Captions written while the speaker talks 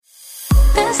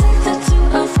Hello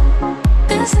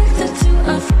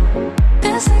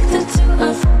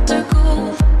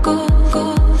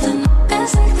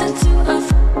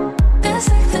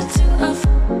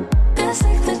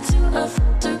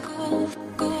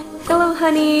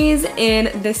honeys,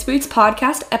 in this week's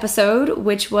podcast episode,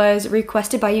 which was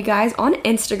requested by you guys on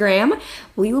Instagram,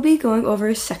 we will be going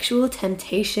over sexual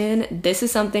temptation. This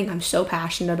is something I'm so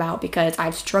passionate about because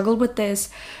I've struggled with this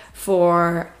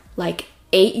for like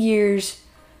 8 years.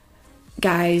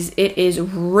 Guys, it is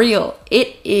real.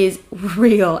 It is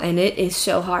real and it is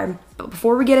so hard. But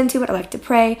before we get into it, I'd like to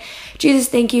pray. Jesus,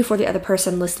 thank you for the other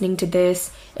person listening to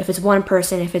this. If it's one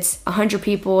person, if it's 100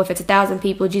 people, if it's 1,000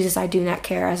 people, Jesus, I do not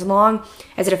care. As long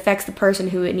as it affects the person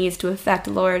who it needs to affect,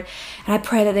 Lord. And I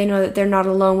pray that they know that they're not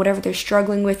alone. Whatever they're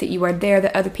struggling with, that you are there,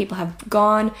 that other people are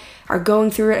going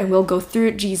through it and will go through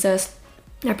it, Jesus.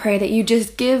 I pray that you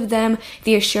just give them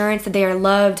the assurance that they are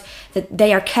loved, that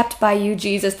they are kept by you,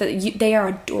 Jesus, that they are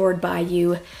adored by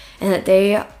you, and that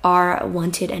they are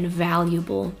wanted and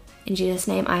valuable. In Jesus'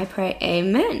 name I pray,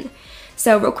 amen.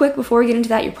 So real quick, before we get into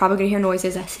that, you're probably going to hear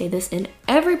noises. I say this in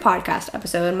every podcast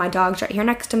episode. My dog's right here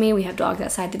next to me. We have dogs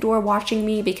outside the door watching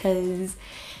me because,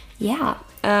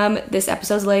 this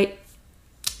episode's late.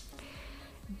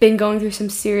 Been going through some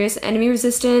serious enemy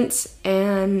resistance,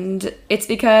 and it's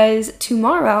because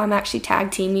tomorrow I'm actually tag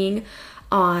teaming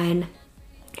on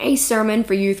a sermon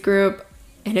for youth group,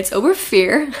 and it's over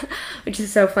fear, which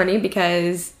is so funny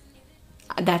because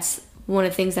that's one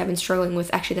of the things I've been struggling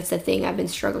with. Actually, that's the thing I've been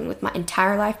struggling with my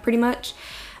entire life pretty much,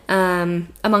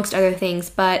 amongst other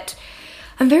things, but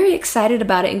I'm very excited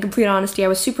about it. In complete honesty, I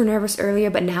was super nervous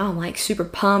earlier, but now I'm like super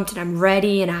pumped and I'm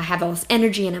ready and I have all this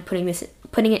energy and I'm putting it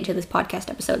into this podcast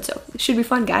episode, so it should be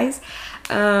fun, guys.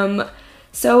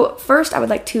 So first I would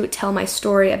like to tell my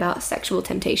story about sexual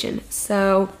temptation.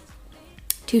 So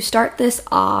to start this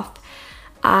off,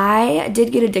 I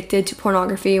did get addicted to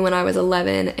pornography when I was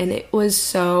 11, and it was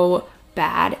so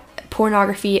bad.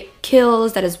 Pornography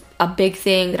kills. That is a big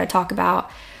thing that I talk about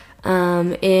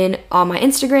on my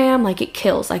Instagram. Like, it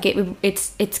kills. Like,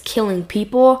 it's killing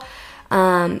people.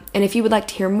 And if you would like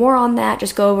to hear more on that,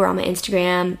 just go over on my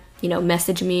Instagram,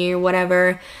 message me or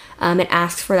whatever, and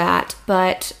ask for that.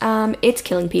 But it's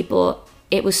killing people.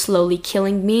 It was slowly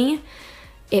killing me.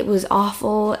 It was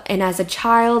awful, and as a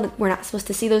child, we're not supposed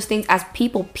to see those things. As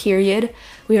people, period,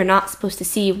 we are not supposed to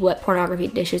see what pornography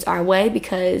dishes our way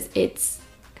because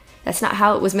that's not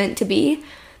how it was meant to be.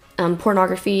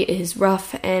 Pornography is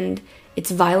rough, and it's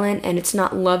violent, and it's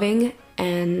not loving,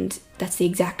 and that's the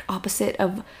exact opposite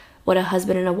of what a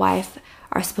husband and a wife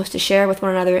are supposed to share with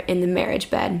one another in the marriage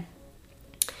bed.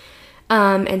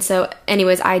 And so,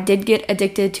 anyways, I did get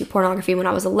addicted to pornography when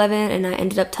I was 11, and I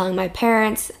ended up telling my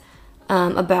parents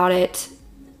about it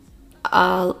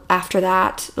after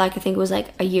that. Like, I think it was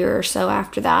like a year or so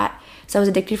after that. So I was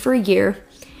addicted for a year,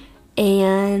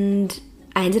 and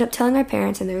I ended up telling my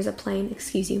parents, and there's a plane,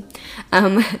 excuse you.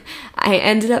 I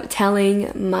ended up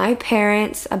telling my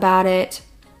parents about it,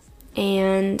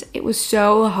 and it was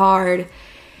so hard.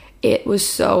 It was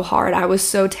so hard. I was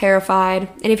so terrified.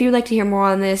 And if you would like to hear more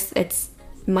on this, it's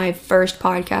my first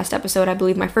podcast episode, I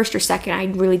believe my first or second. I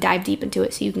really dive deep into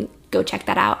it, so you can go check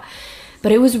that out.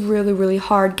 But it was really, really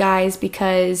hard, guys,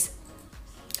 because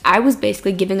I was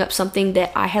basically giving up something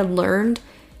that I had learned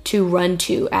to run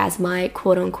to as my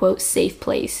quote-unquote safe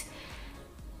place.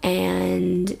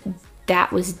 And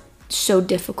that was so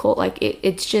difficult. Like,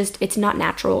 it's not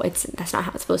natural. That's not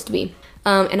how it's supposed to be.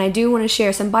 And I do want to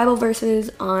share some Bible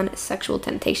verses on sexual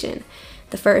temptation.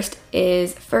 The first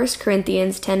is 1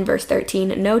 Corinthians 10, verse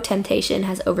 13. No temptation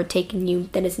has overtaken you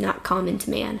that is not common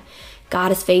to man.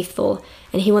 God is faithful,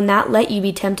 and he will not let you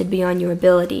be tempted beyond your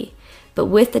ability. But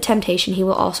with the temptation, he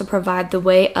will also provide the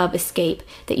way of escape,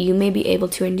 that you may be able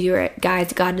to endure it.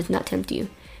 Guys, God does not tempt you.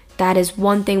 That is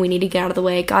one thing we need to get out of the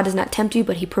way. God does not tempt you,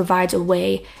 but he provides a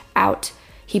way out.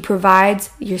 He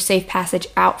provides your safe passage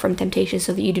out from temptation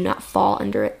so that you do not fall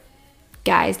under it.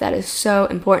 Guys, that is so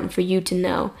important for you to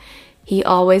know. He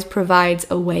always provides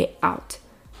a way out.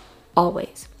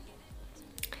 Always.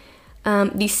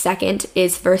 The second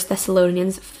is 1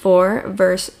 Thessalonians 4,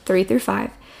 verse 3 through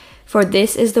 5. For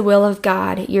this is the will of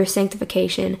God, your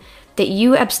sanctification, that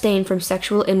you abstain from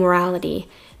sexual immorality,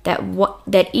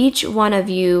 that each one of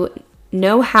you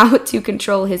know how to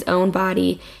control his own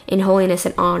body in holiness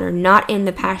and honor, not in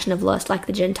the passion of lust like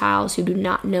the Gentiles who do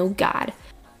not know God.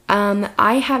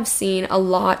 I have seen a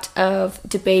lot of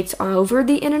debates over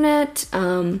the internet.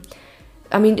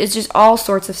 It's just all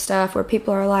sorts of stuff where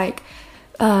people are like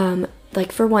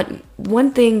for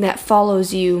one thing that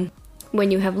follows you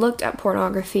when you have looked at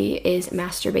pornography is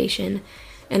masturbation.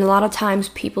 And a lot of times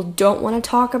people don't want to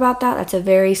talk about that. That's a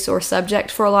very sore subject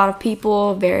for a lot of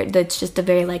people. That's just a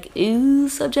very like, ew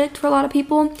subject for a lot of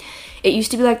people. It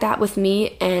used to be like that with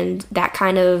me, and that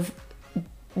kind of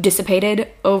dissipated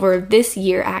over this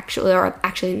year,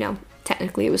 actually, no,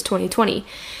 technically it was 2020.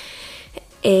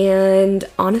 And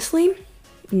honestly,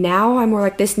 now I'm more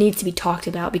like, this needs to be talked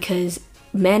about, because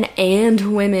men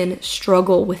and women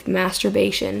struggle with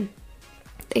masturbation.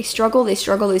 They struggle.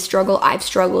 I've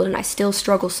struggled, and I still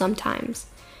struggle sometimes.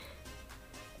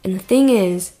 And the thing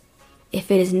is, if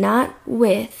it is not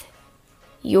with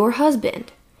your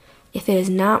husband, if it is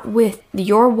not with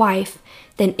your wife,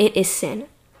 then it is sin.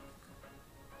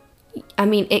 I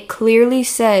mean, it clearly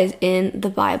says in the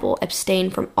Bible, abstain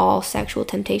from all sexual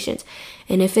temptations.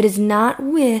 And if it is not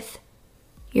with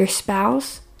your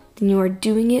spouse, then you are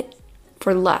doing it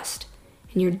for lust.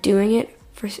 And you're doing it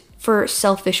for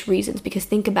selfish reasons. Because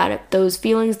think about it, those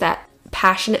feelings, that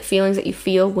passionate feelings that you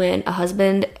feel when a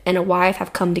husband and a wife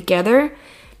have come together,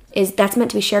 that's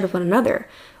meant to be shared with one another.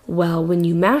 Well, when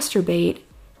you masturbate,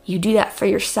 you do that for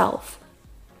yourself.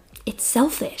 It's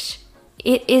selfish.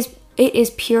 It is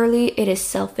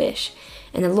selfish.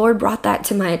 And the Lord brought that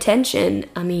to my attention,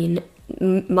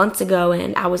 months ago,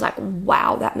 and I was like,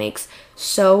 wow, that makes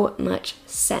so much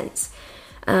sense.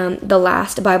 The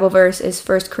last Bible verse is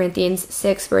 1 Corinthians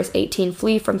 6, verse 18.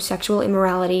 Flee from sexual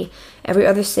immorality. Every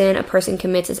other sin a person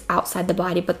commits is outside the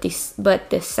body, but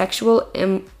the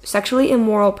sexually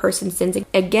immoral person sins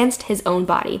against his own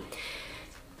body.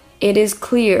 It is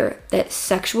clear that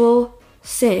sexual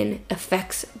sin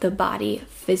affects the body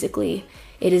physically.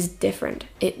 It is different.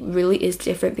 It really is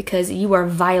different, because you are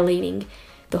violating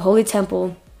the holy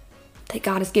temple that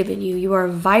God has given you. You are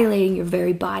violating your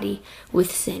very body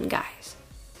with sin, guys.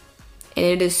 And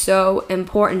it is so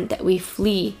important that we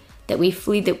flee, that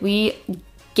we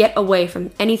get away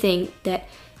from anything that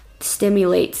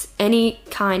stimulates any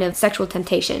kind of sexual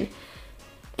temptation.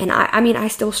 And I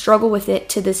still struggle with it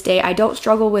to this day. I don't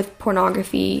struggle with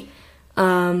pornography.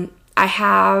 I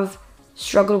have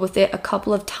struggled with it a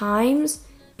couple of times,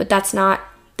 but that's not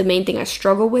the main thing I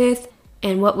struggle with.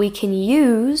 And what we can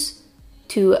use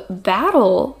to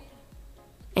battle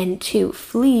and to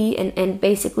flee and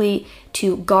basically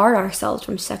to guard ourselves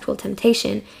from sexual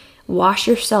temptation, wash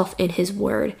yourself in His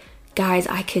Word. Guys,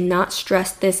 I cannot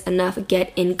stress this enough.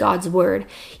 Get in God's Word.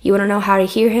 You want to know how to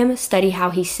hear Him? Study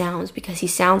how He sounds, because He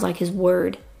sounds like His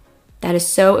Word. That is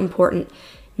so important.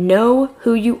 Know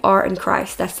who you are in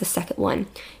Christ. That's the second one.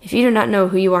 If you do not know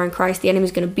who you are in Christ, the enemy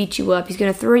is going to beat you up. He's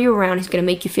going to throw you around. He's going to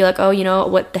make you feel like, oh, you know,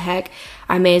 what the heck?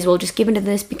 I may as well just give into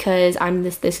this because I'm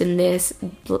this, and this,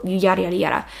 yada, yada,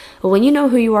 yada. But when you know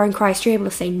who you are in Christ, you're able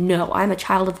to say, no, I'm a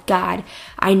child of God.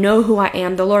 I know who I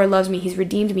am. The Lord loves me. He's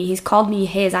redeemed me. He's called me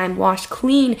His. I am washed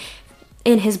clean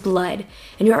in His blood.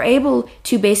 And you are able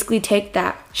to basically take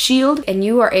that shield, and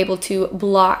you are able to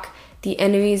block the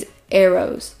enemy's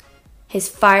arrows, his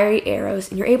fiery arrows.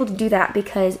 And you're able to do that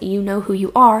because you know who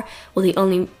you are. Well, the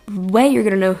only way you're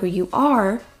going to know who you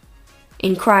are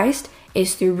in Christ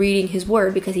is through reading His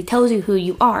Word, because He tells you who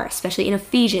you are, especially in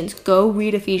Ephesians. Go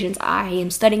read Ephesians. I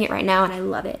am studying it right now, and I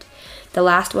love it. The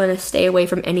last one is stay away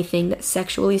from anything that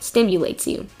sexually stimulates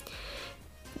you.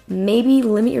 Maybe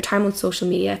limit your time on social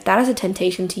media. If that is a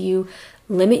temptation to you,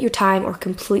 limit your time or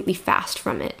completely fast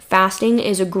from it. Fasting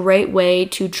is a great way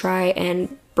to try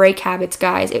and break habits,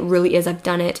 guys. It really is. I've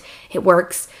done it. It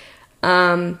works.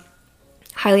 Highly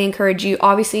encourage you.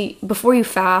 Obviously, before you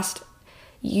fast,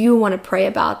 you want to pray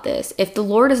about this. If the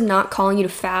Lord is not calling you to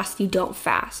fast, you don't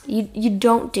fast. You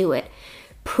don't do it.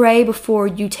 Pray before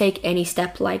you take any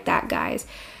step like that, guys.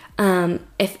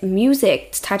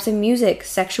 If types of music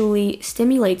sexually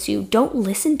stimulates you, don't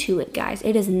listen to it, guys.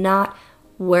 It is not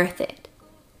worth it.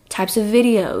 Types of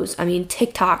videos.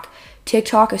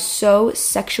 TikTok is so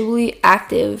sexually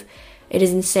active. It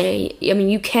is insane.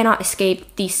 You cannot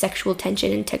escape the sexual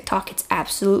tension in TikTok. It's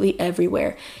absolutely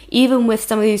everywhere. Even with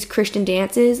some of these Christian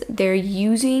dances, they're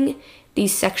using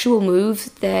these sexual moves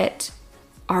that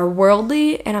are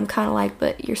worldly. And I'm kind of like,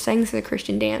 but you're saying this is a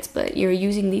Christian dance, but you're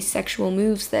using these sexual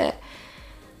moves that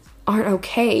aren't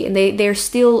okay. And they're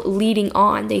still leading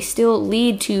on. They still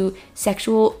lead to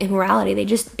sexual immorality.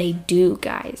 They do,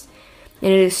 guys.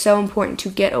 And it is so important to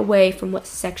get away from what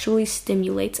sexually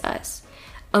stimulates us.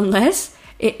 Unless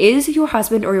it is your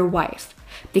husband or your wife,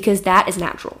 because that is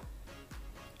natural.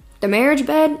 The marriage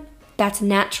bed, that's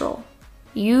natural.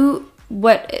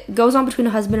 What goes on between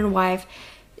a husband and a wife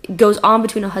goes on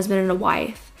between a husband and a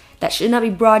wife. That should not be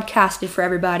broadcasted for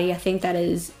everybody. I think that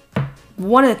is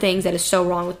one of the things that is so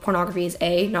wrong with pornography is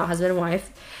A, not husband and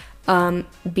wife.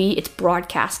 B, it's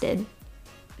broadcasted.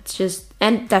 It's just,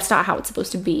 and that's not how it's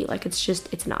supposed to be. Like,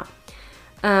 it's not.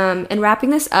 And wrapping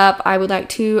this up, I would like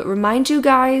to remind you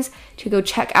guys to go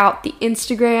check out the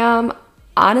Instagram.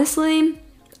 Honestly,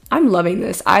 I'm loving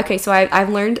this. So I've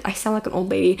learned, I sound like an old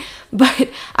lady, but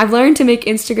I've learned to make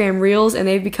Instagram reels, and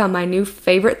they've become my new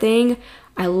favorite thing.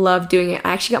 I love doing it.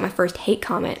 I actually got my first hate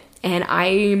comment, and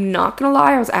I'm not gonna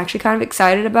lie, I was actually kind of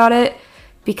excited about it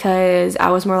because I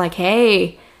was more like,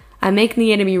 hey, I'm making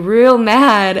the enemy real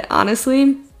mad.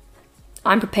 Honestly,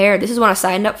 I'm prepared. This is what I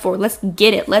signed up for. Let's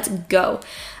get it. Let's go.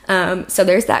 So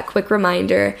there's that quick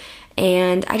reminder.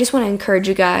 And I just want to encourage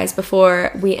you guys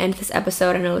before we end this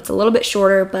episode. I know it's a little bit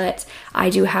shorter, but I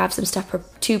do have some stuff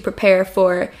to prepare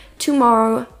for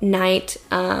tomorrow night.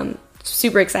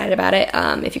 Super excited about it.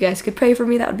 If you guys could pray for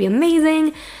me, that would be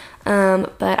amazing.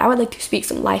 But I would like to speak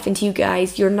some life into you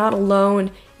guys. You're not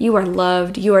alone. You are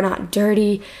loved. You are not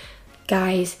dirty,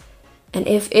 guys. And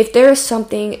if there's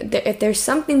something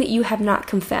that you have not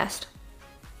confessed,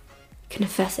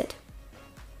 confess it.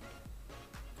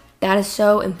 That is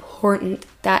so important.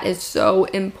 That is so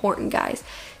important, guys.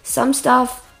 Some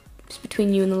stuff is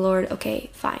between you and the Lord. Okay,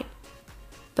 fine.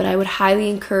 But I would highly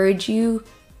encourage you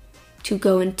to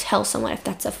go and tell someone. If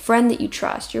that's a friend that you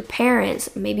trust, your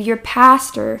parents, maybe your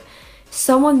pastor,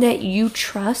 someone that you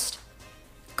trust,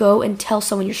 go and tell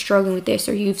someone you're struggling with this,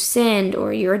 or you've sinned,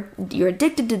 or you're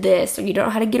addicted to this, or you don't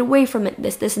know how to get away from it,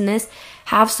 this, and this.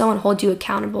 Have someone hold you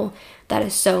accountable. That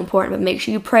is so important. But make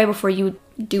sure you pray before you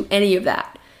do any of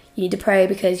that. You need to pray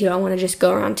because you don't want to just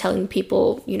go around telling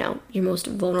people, your most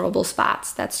vulnerable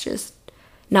spots. That's just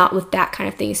not with that kind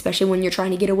of thing, especially when you're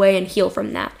trying to get away and heal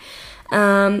from that.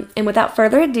 And without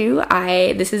further ado,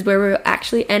 this is where we'll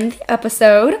actually end the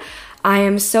episode. I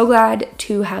am so glad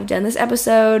to have done this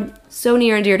episode. So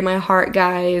near and dear to my heart,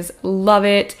 guys. Love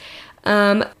it.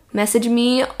 Message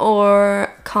me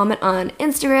or comment on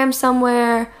Instagram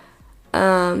somewhere.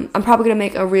 I'm probably going to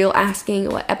make a reel asking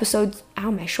what episodes...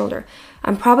 Ow, my shoulder.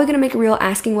 I'm probably going to make a reel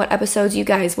asking what episodes you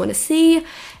guys want to see.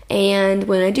 And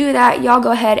when I do that, y'all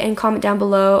go ahead and comment down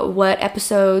below what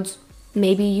episodes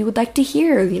maybe you would like to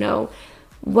hear.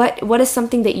 What is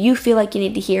something that you feel like you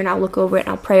need to hear, and I'll look over it and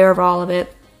I'll pray over all of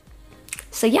it.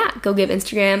 So yeah, go give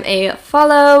Instagram a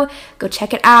follow. Go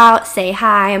check it out. Say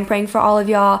hi. I'm praying for all of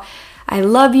y'all. I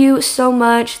love you so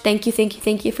much. Thank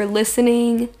you for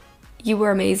listening. You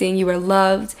are amazing. You are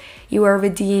loved. You are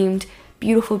redeemed.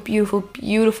 Beautiful, beautiful,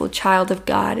 beautiful child of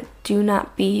God. Do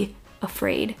not be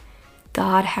afraid.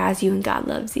 God has you and God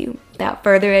loves you. Without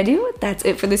further ado, that's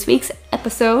it for this week's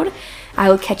episode. I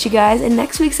will catch you guys in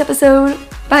next week's episode.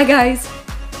 Bye, guys.